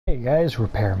guys,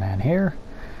 Repairman here.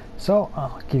 So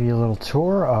I'll give you a little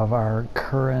tour of our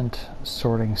current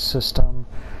sorting system,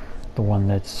 the one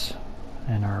that's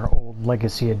in our old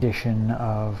legacy edition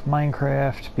of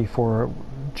Minecraft before it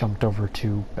jumped over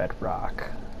to Bedrock.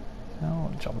 So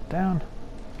I'll jump down.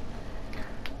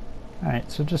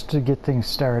 Alright, so just to get things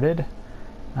started,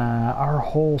 our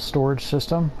whole storage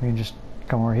system, we can just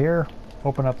come over here,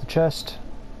 open up the chest,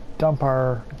 dump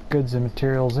our goods and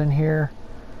materials in here.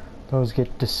 Those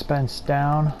get dispensed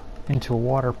down into a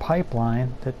water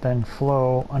pipeline that then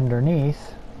flow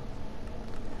underneath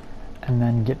and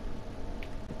then get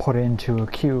put into a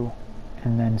queue,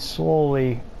 and then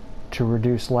slowly, to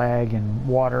reduce lag and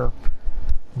water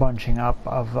bunching up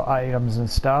of the items and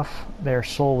stuff, they're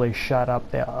slowly shot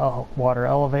up the water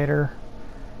elevator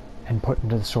and put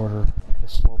into the sorter at a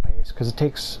slow pace, because it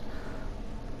takes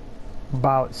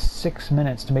about 6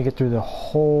 minutes to make it through the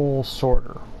whole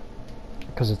sorter,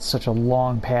 because it's such a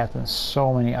long path and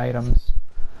so many items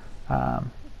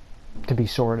to be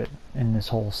sorted in this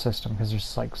whole system, because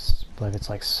there's like, I believe it's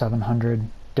like 700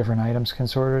 different items can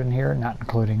sort in here, not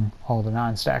including all the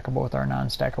non-stackable with our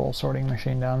non-stackable sorting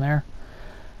machine down there.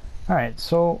 Alright,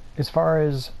 so as far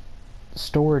as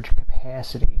storage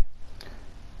capacity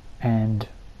and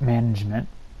management,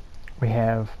 we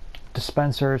have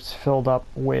dispensers filled up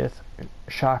with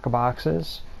shock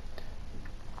boxes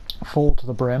full to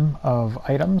the brim of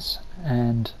items,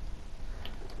 and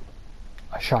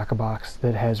a shock box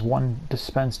that has one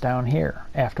dispense down here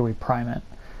after we prime it.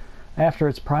 After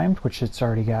it's primed, which it's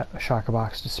already got a shock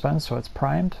box dispense, so it's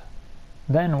primed,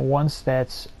 then once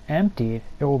that's emptied,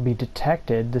 it will be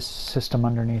detected. This system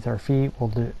underneath our feet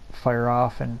will fire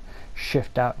off and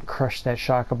shift out and crush that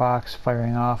shock box,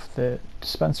 firing off the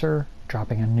dispenser,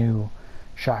 dropping a new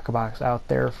shock box out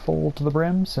there full to the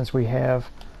brim, since we have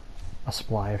a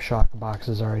supply of shock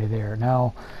boxes already there.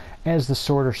 Now, as the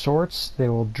sorter sorts, they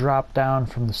will drop down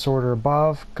from the sorter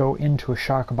above, go into a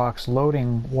shock box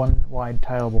loading one wide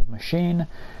tileable machine,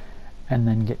 and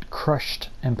then get crushed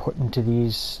and put into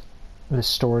this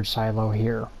storage silo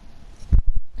here.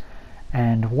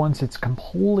 And once it's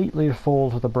completely full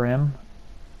to the brim,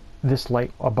 this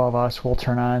light above us will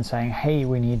turn on saying, hey,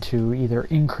 we need to either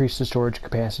increase the storage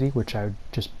capacity, which I would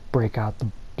just break out the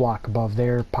block above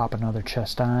there, pop another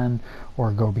chest on,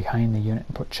 or go behind the unit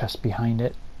and put chest behind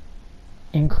it.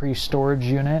 Increase storage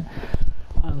unit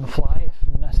on the fly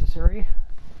if necessary,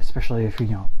 especially if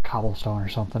you cobblestone or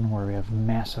something where we have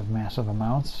massive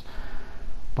amounts.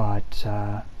 But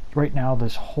right now,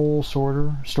 this whole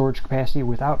storage capacity,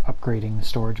 without upgrading the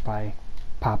storage by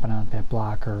popping out that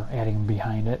block or adding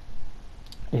behind it,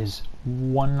 is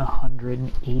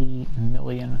 180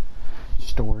 million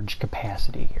storage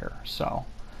capacity here. So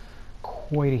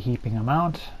quite a heaping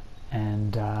amount,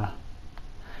 and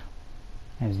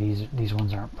as these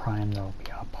ones aren't primed, they'll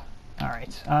be up.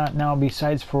 Alright, now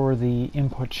besides for the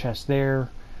input chest there,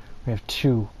 we have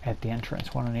two at the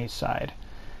entrance, one on each side.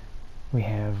 We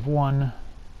have one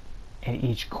at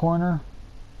each corner,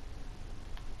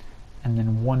 and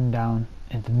then one down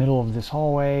at the middle of this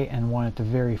hallway, and one at the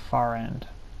very far end.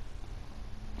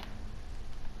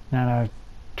 Now to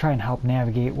try and help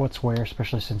navigate what's where,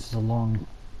 especially since it's a long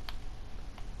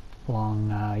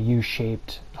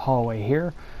U-shaped hallway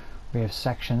here, we have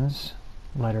sections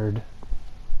lettered.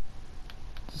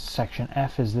 Section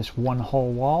F is this one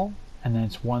whole wall, and then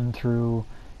it's 1 through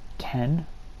 10.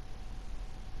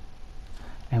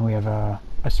 And we have a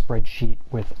spreadsheet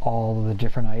with all the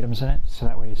different items in it, so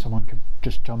that way someone could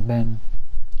just jump in,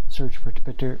 search for a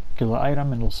particular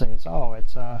item, and it'll say it's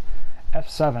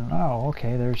F7. Oh,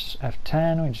 okay, there's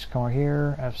F10. We just go over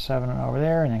here, F7 over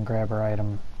there, and then grab our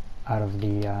item out of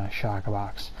the shock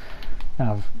box.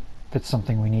 Now, if it's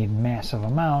something we need massive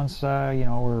amounts,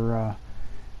 we're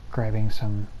grabbing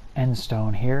some end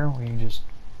stone here. We can just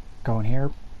go in here,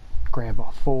 grab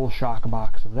a full shock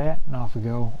box of that, and off we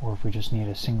go. Or if we just need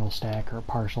a single stack or a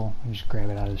partial, we just grab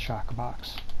it out of the shock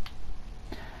box.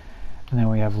 And then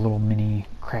we have little mini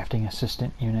crafting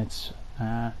assistant units.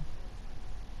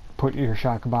 Put your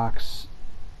shock box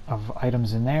of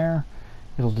items in there,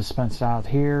 it'll dispense out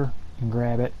here, you can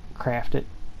grab it, craft it,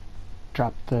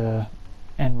 drop the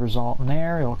end result in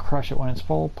there, it'll crush it when it's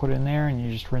full, put it in there, and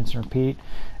you just rinse and repeat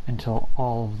until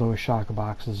all of those shock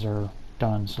boxes are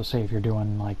done. So say if you're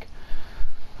doing like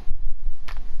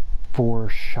 4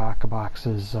 shock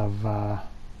boxes of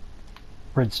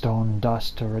redstone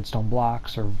dust to redstone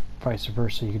blocks, or vice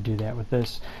versa, you could do that with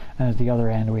this. And at the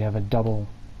other end we have a double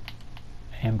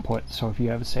input, so if you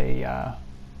have, say,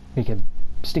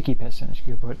 sticky pistons,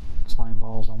 you could put slime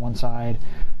balls on one side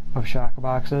of shock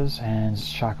boxes and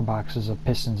shock boxes of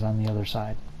pistons on the other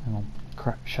side, and we'll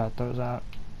shut those out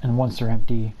and once they're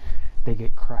empty, they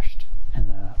get crushed and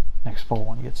the next full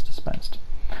one gets dispensed.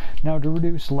 Now, to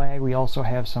reduce lag, we also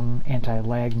have some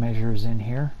anti-lag measures in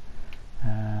here,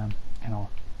 and I'll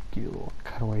give you a little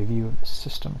cutaway view of the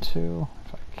system too,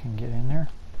 if I can get in there.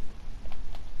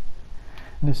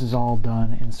 And this is all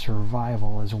done in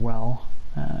survival as well.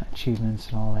 Achievements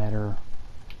and all that are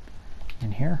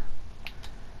in here.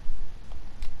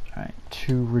 Alright,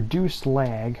 to reduce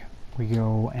lag, we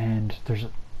go and there's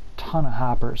a ton of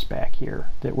hoppers back here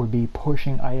that would be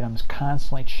pushing items,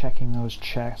 constantly checking those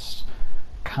chests,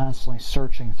 constantly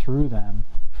searching through them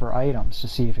for items to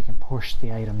see if it can push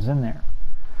the items in there.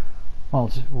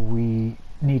 Well, we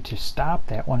need to stop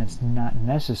that when it's not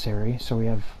necessary, so we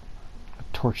have a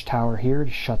torch tower here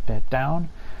to shut that down,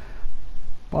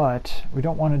 but we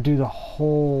don't want to do the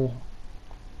whole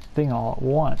thing all at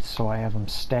once, so I have them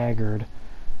staggered.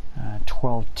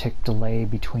 12 tick delay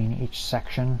between each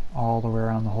section all the way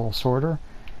around the whole sorter,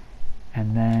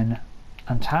 and then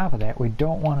on top of that, we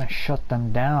don't want to shut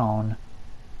them down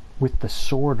with the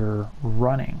sorter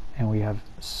running, and we have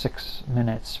 6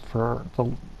 minutes for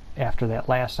the after that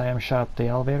last item shut up the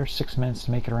elevator, 6 minutes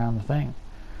to make it around the thing.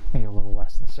 Maybe a little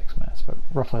less than 6 minutes, but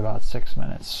roughly about 6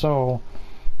 minutes. So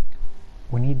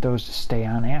we need those to stay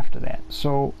on after that.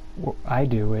 So what I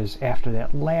do is, after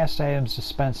that last item's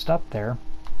dispensed up there,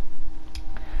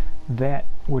 that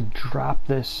would drop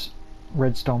this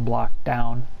redstone block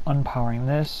down, unpowering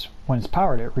this. When it's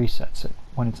powered, it resets it.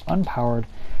 When it's unpowered,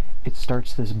 it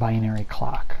starts this binary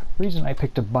clock. The reason I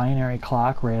picked a binary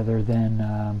clock rather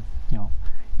than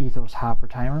Ethos hopper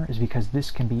timer is because this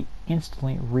can be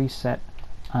instantly reset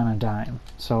on a dime.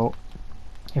 So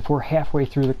if we're halfway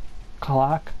through the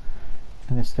clock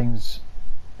and this thing's,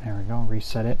 there we go,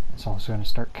 reset it, it's also going to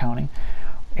start counting.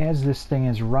 As this thing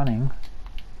is running,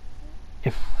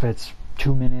 if it's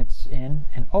 2 minutes in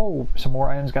and oh, some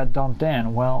more items got dumped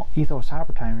in, well, Ethos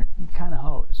hopper timer, you kind of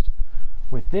hosed.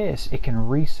 With this, it can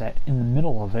reset in the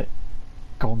middle of it,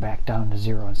 going back down to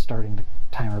 0 and starting the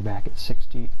timer back at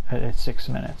 6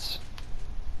 minutes.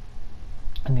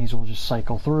 And these will just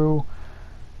cycle through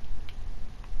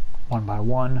one by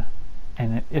one.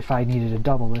 And if I needed to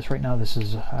double this, right now this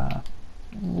is a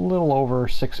little over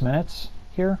 6 minutes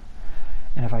here.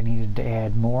 And if I needed to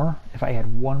add more, if I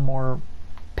had one more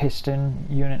piston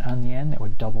unit on the end, that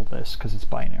would double this because it's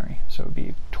binary. So it would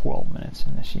be 12 minutes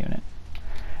in this unit.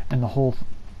 And the whole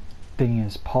thing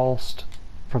is pulsed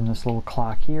from this little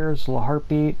clock here, this little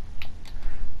heartbeat.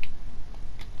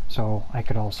 So I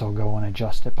could also go and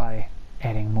adjust it by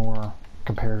adding more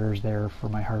comparators there for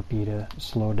my heartbeat to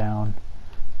slow down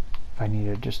if I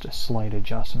needed just a slight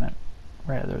adjustment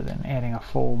rather than adding a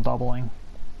full doubling.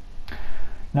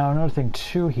 Now, another thing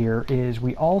too here is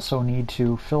we also need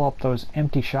to fill up those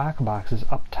empty shock boxes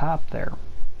up top there.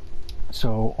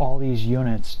 So all these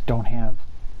units don't have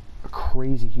a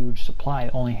crazy huge supply,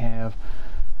 they only have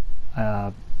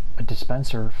a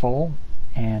dispenser full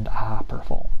and a hopper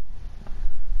full.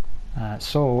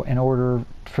 So in order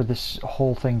for this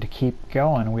whole thing to keep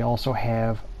going, we also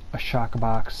have a shock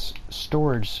box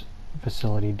storage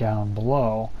facility down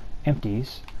below,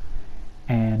 empties,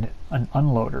 and an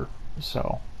unloader.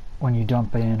 So when you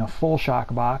dump in a full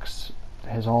shock box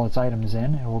that has all its items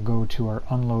in, it will go to our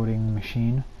unloading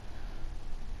machine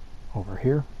over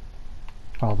here.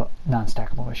 Well, the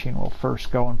non-stackable machine will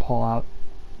first go and pull out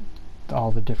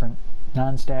all the different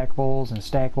non-stackables and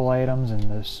stackable items,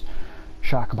 and this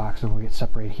shock box will get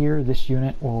separated here. This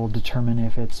unit will determine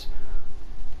if it's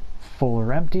full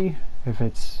or empty. If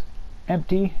it's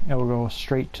empty, it will go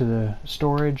straight to the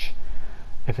storage.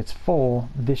 If it's full,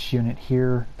 this unit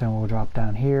here then will drop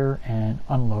down here and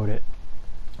unload it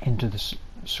into the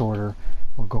sorter.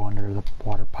 Will go under the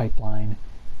water pipeline,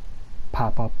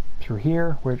 pop up through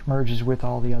here where it merges with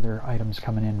all the other items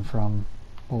coming in from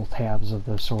both halves of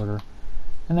the sorter.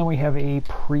 And then we have a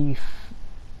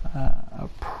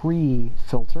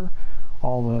pre-filter.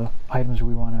 All the items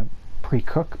we want to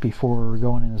pre-cook before we're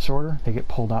going in the sorter, they get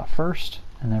pulled out first,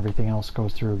 and everything else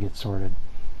goes through and gets sorted.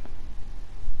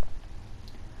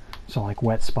 So like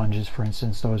wet sponges, for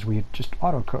instance, those we just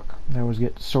auto cook. Those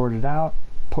get sorted out,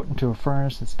 put into a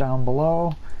furnace that's down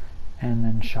below, and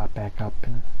then shot back up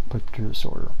and put through the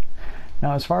sorter.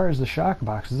 Now, as far as the shock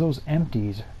boxes, those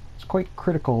empties, it's quite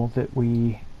critical that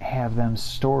we have them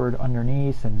stored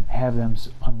underneath and have them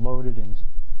unloaded and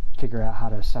figure out how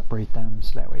to separate them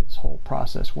so that way this whole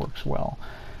process works well.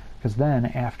 Because then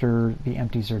after the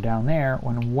empties are down there,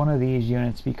 when one of these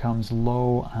units becomes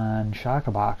low on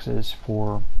shock boxes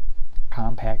for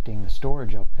compacting the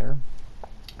storage up there,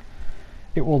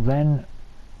 it will then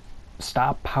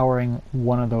stop powering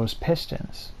one of those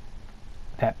pistons.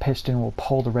 That piston will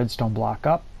pull the redstone block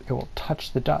up, it will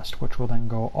touch the dust, which will then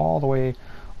go all the way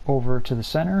over to the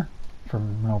center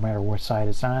from no matter what side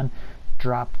it's on,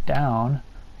 drop down.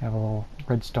 You have a little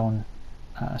redstone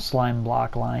slime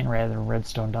block line rather than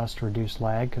redstone dust to reduce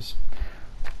lag, because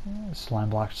slime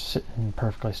blocks sitting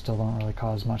perfectly still don't really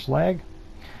cause much lag.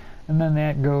 And then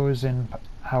that goes and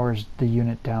powers the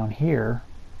unit down here.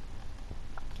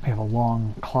 We have a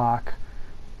long clock,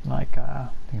 like I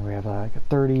think we have like a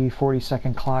 30-40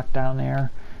 second clock down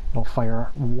there. It'll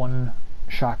fire one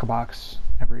shock box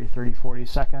every 30-40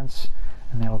 seconds,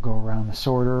 and that'll go around the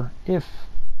sorter. If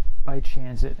by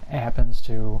chance it happens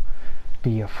to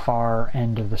be a far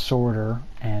end of the sorter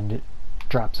and it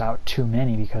drops out too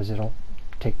many, because it'll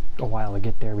take a while to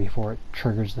get there before it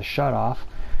triggers the shut off,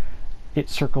 it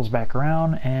circles back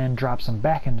around and drops them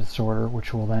back into the sorter,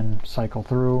 which will then cycle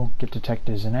through, get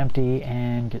detected as an empty,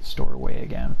 and get stored away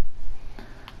again.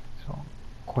 So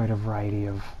quite a variety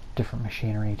of different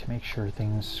machinery to make sure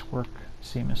things work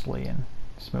seamlessly and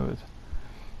smooth.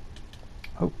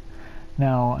 Oh,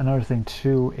 now another thing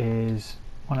too is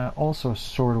I want to also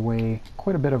sort away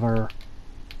quite a bit of our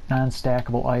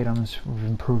non-stackable items. We've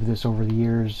improved this over the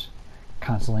years,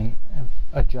 constantly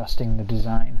adjusting the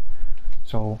design.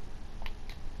 So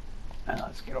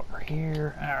let's get over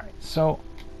here. Alright, so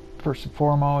first and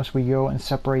foremost we go and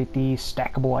separate these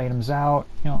stackable items out.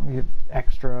 You know, we get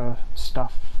extra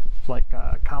stuff like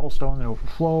cobblestone that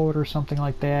overflowed or something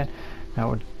like that. That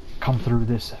would come through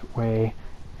this way,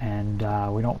 and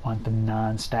we don't want the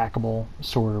non-stackable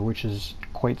sorter, which is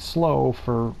quite slow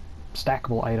for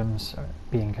stackable items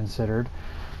being considered.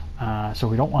 So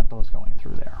we don't want those going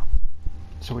through there.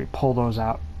 So we pull those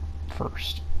out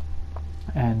first.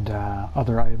 And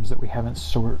other items that we haven't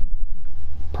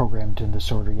programmed in the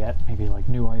sorter yet, maybe like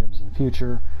new items in the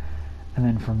future. And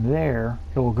then from there,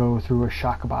 it will go through a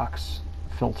shock box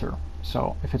filter.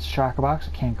 So if it's a shock box,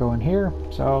 it can't go in here,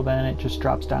 so then it just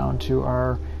drops down to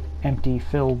our empty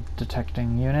filled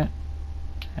detecting unit,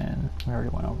 and we already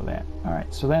went over that.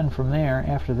 Alright, so then from there,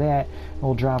 after that, it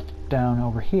will drop down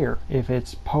over here. If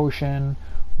it's potion,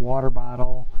 water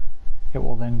bottle, it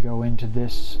will then go into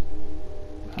this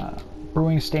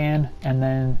brewing stand, and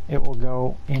then it will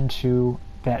go into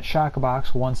that shock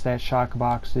box. Once that shock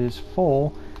box is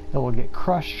full, it will get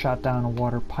crushed, shot down a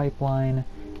water pipeline,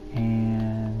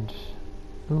 and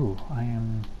ooh, I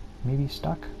am maybe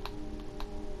stuck.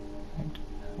 I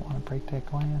don't want to break that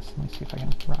glass. Let me see if I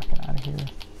can rock it out of here.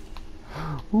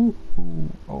 Ooh, ooh,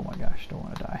 oh my gosh, don't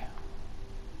want to die.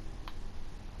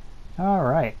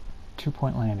 Alright,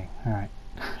 2-point landing. Alright.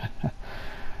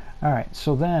 Alright,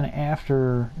 so then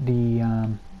after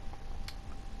the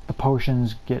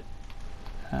potions get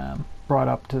brought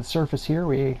up to the surface here,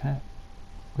 we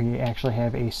actually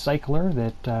have a cycler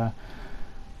that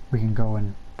we can go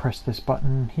and press this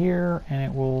button here, and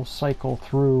it will cycle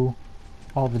through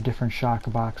all the different shock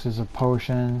boxes of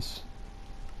potions,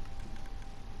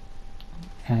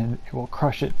 and it will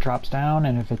crush it, drops down,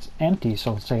 and if it's empty,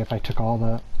 so say if I took all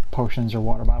the potions or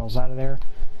water bottles out of there,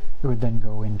 it would then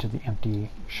go into the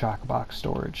empty shock box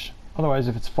storage. Otherwise,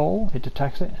 if it's full, it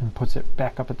detects it and puts it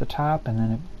back up at the top, and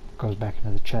then it goes back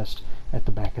into the chest at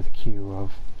the back of the queue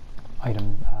of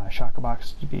item shock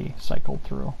boxes to be cycled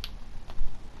through.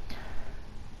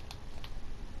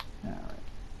 Alright,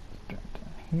 drop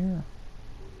down here.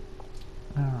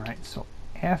 Alright, so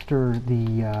after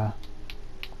the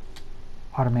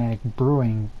automatic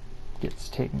brewing gets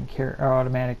taken care of,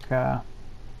 automatic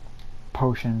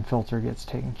potion filter gets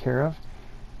taken care of,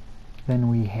 then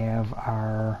we have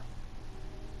our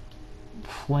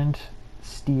flint,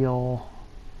 steel,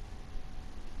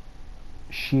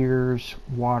 shears,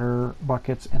 water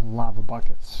buckets, and lava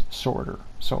buckets sorter.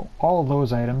 So all of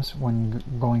those items, when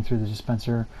going through the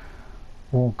dispenser,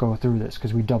 won't go through this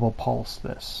because we double pulse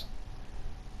this.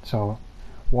 So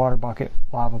water bucket,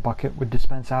 lava bucket would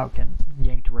dispense out, get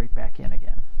yanked right back in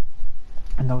again,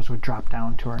 and those would drop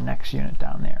down to our next unit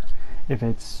down there. If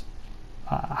it's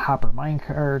hopper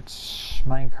minecarts,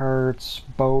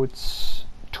 boats,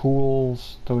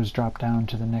 tools, those drop down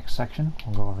to the next section.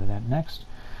 We'll go over that next.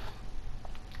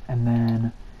 And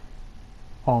then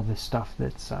all this stuff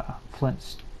that's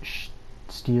flint,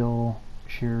 steel,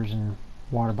 shears, and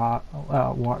water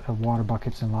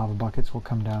buckets and lava buckets will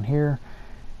come down here.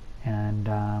 And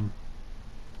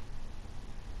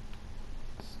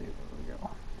let's see where we go.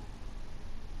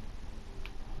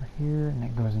 Over here, and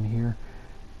it goes in here.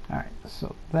 Alright,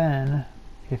 so then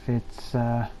if it's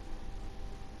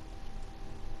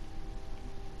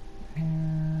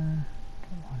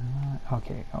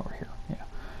okay, over here, yeah.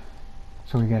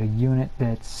 So we got a unit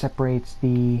that separates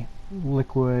the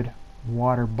liquid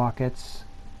water buckets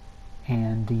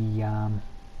and the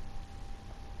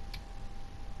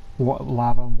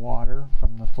lava and water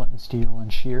from the flint and steel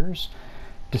and shears,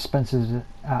 dispenses it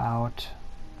out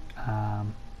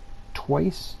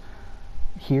twice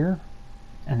here,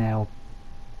 and that'll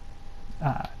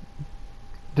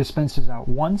dispenses out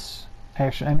once,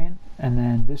 actually, and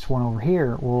then this one over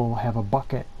here will have a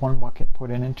bucket, one bucket put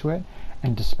into it,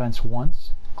 and dispense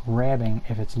once, grabbing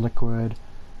if it's liquid,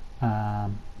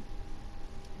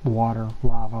 water,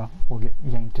 lava will get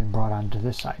yanked and brought onto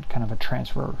this side, kind of a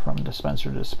transfer from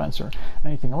dispenser to dispenser.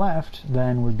 Anything left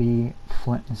then would be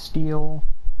flint and steel,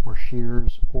 or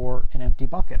shears, or an empty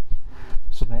bucket.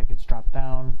 So that gets dropped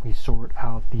down, we sort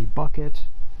out the bucket,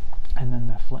 and then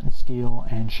the flint and steel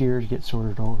and shears get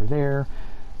sorted over there,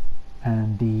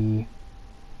 and the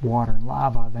water and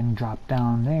lava then drop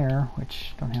down there,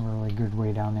 which don't have a really good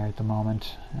way down there at the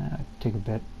moment. Take a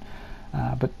bit,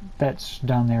 but that's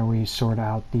down there. We sort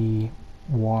out the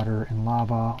water and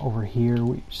lava. Over here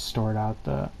we sort out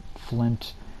the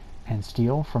flint and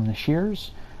steel from the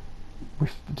shears. We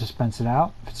dispense it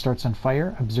out. If it starts on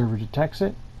fire, observer detects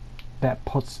it. That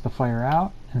puts the fire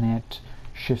out, and that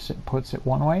shifts it, puts it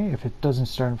one way. If it doesn't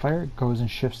start on fire, it goes and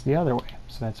shifts the other way.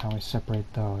 So that's how we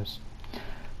separate those.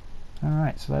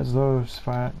 Alright, so that's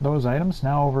those items.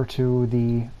 Now over to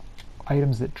the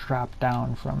items that drop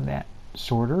down from that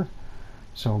sorter.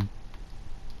 So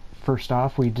first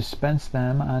off, we dispense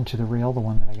them onto the rail, the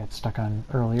one that I got stuck on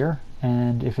earlier,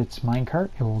 and if it's minecart,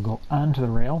 it will go onto the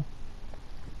rail.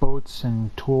 Boats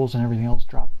and tools and everything else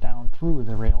drop down through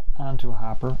the rail onto a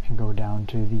hopper and go down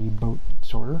to the boat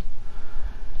sorter.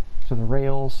 So the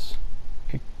rails,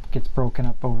 it gets broken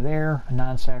up over there. A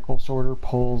non-stackable sorter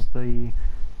pulls the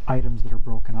items that are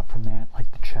broken up from that,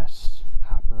 like the chests,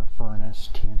 hopper, furnace,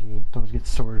 TNT. Those get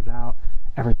sorted out.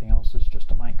 Everything else is just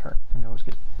a minecart, and those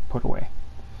get put away.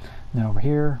 Then over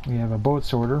here we have a boat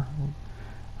sorter.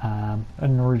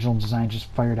 An original design just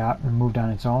fired out and moved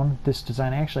on its own. This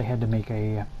design actually had to make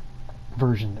a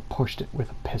version that pushed it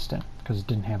with a piston because it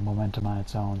didn't have momentum on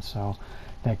its own, so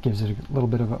that gives it a little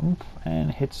bit of a oomph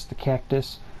and hits the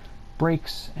cactus,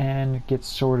 breaks, and gets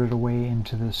sorted away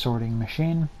into the sorting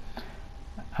machine,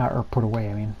 or put away,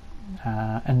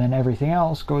 and then everything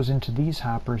else goes into these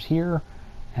hoppers here,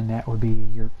 and that would be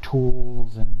your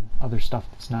tools and other stuff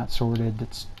that's not sorted,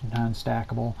 that's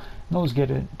non-stackable. Those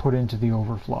get put into the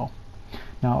overflow.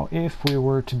 Now if we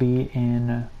were to be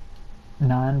in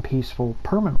non-peaceful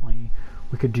permanently,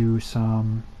 we could do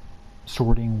some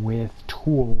sorting with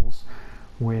tools,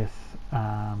 with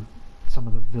some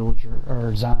of the villager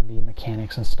or zombie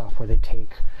mechanics and stuff, where they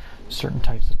take certain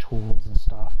types of tools and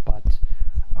stuff, but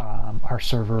our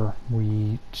server,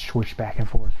 we switched back and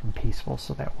forth from peaceful,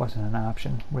 so that wasn't an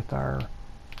option with our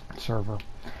server.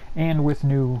 And with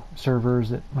new servers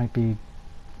that might be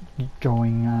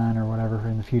going on or whatever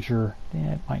in the future,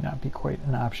 it might not be quite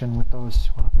an option with those.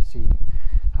 We'll have to see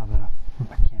how the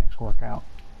mechanics work out.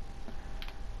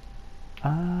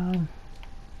 Yeah,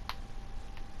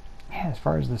 as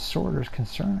far as the sorter is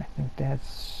concerned, I think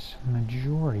that's the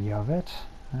majority of it.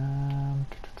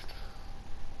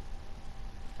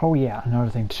 Oh yeah,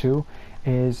 another thing too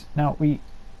is, now we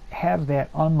have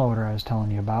that unloader I was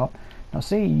telling you about. Now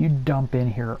say you dump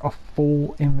in here a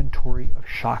full inventory of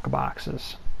shock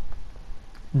boxes.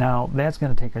 Now that's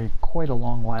going to take quite a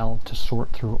long while to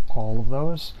sort through all of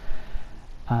those.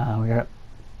 We got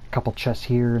a couple chests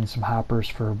here and some hoppers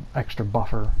for extra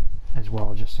buffer as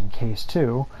well, just in case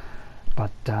too.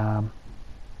 But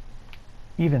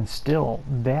even still,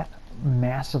 that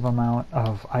massive amount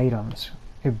of items,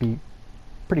 it'd be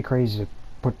pretty crazy to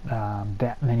put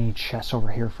that many chests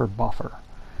over here for buffer.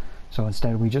 So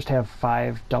instead we just have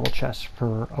 5 double chests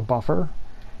for a buffer,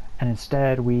 and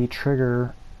instead we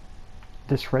trigger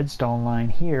this redstone line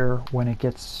here when it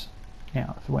gets,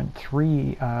 when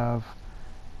 3 of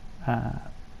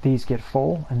these get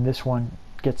full and this one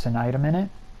gets an item in it,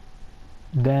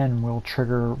 then we'll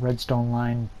trigger redstone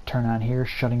line turn on here,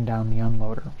 shutting down the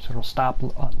unloader. So it'll stop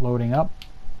loading up.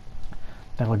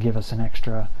 That'll give us an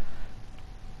extra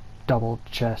double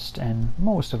chest and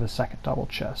most of a second double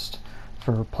chest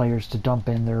for players to dump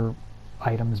in their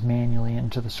items manually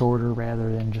into the sorter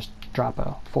rather than just drop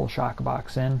a full shock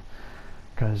box in,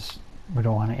 because we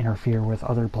don't want to interfere with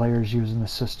other players using the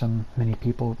system. Many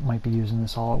people might be using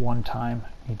this all at one time.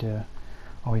 Need to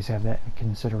always have that in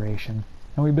consideration.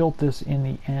 And we built this in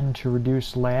the end to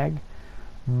reduce lag,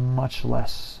 much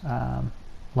less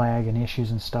lag and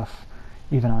issues and stuff,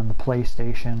 even on the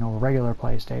PlayStation or regular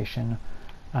PlayStation.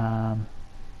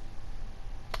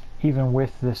 Even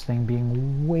with this thing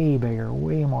being way bigger,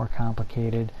 way more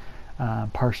complicated,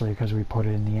 partially because we put it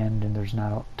in the end and there's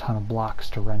not a ton of blocks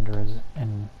to render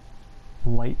and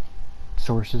light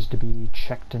sources to be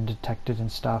checked and detected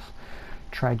and stuff.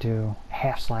 Tried to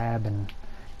half slab and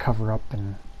cover up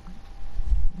and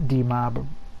demob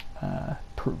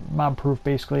mob proof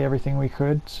basically everything we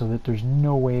could, so that there's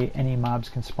no way any mobs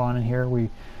can spawn in here. We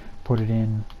put it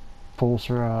in full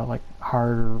like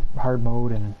hard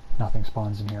mode, and nothing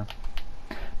spawns in here.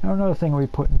 Now another thing we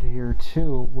put into here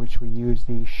too, which we use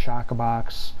the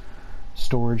Shakabox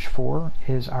storage for,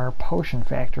 is our potion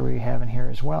factory we have in here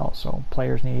as well. So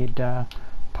players need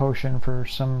potion for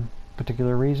some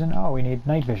particular reason. Oh, we need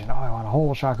night vision. Oh, I want a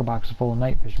whole Shakabox full of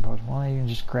night vision potions. Well, you can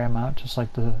just grab them out just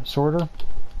like the sorter,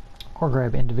 or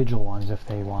grab individual ones if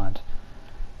they want.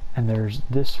 And there's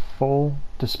this full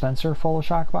dispenser full of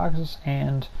Shakaboxes,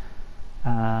 and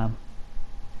a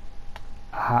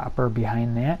hopper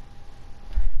behind that.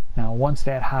 Now once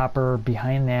that hopper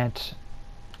behind that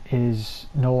is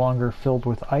no longer filled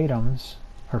with items,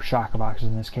 or Shakaboxes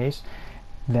in this case,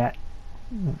 that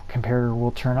comparator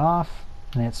will turn off,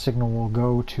 and that signal will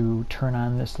go to turn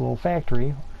on this little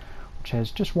factory, which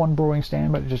has just one brewing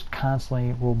stand, but it just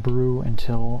constantly will brew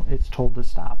until it's told to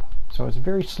stop. So it's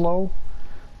very slow,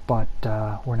 but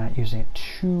we're not using it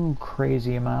too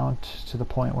crazy amount to the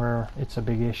point where it's a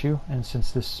big issue. And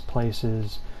since this place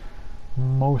is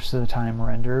most of the time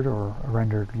rendered, or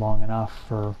rendered long enough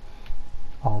for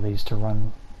all these to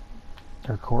run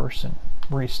their course and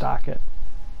restock it,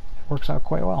 it works out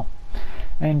quite well.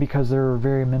 And because they're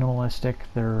very minimalistic,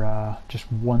 they're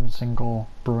just one single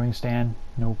brewing stand,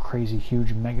 no crazy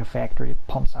huge mega factory. It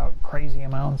pumps out crazy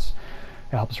amounts.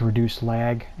 It helps reduce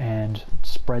lag and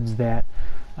spreads that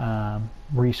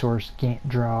resource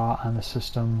draw on the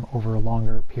system over a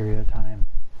longer period of time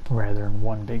rather than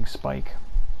one big spike.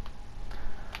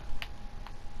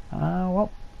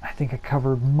 Well, I think I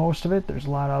covered most of it. There's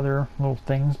a lot of other little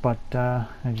things, but I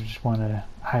just wanted to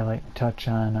highlight and touch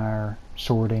on our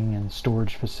sorting and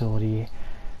storage facility.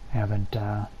 I haven't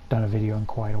done a video in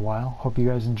quite a while. Hope you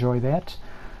guys enjoy that.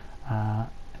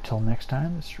 Until next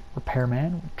time, this is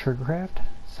Repairman with TriggerCraft,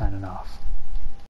 signing off.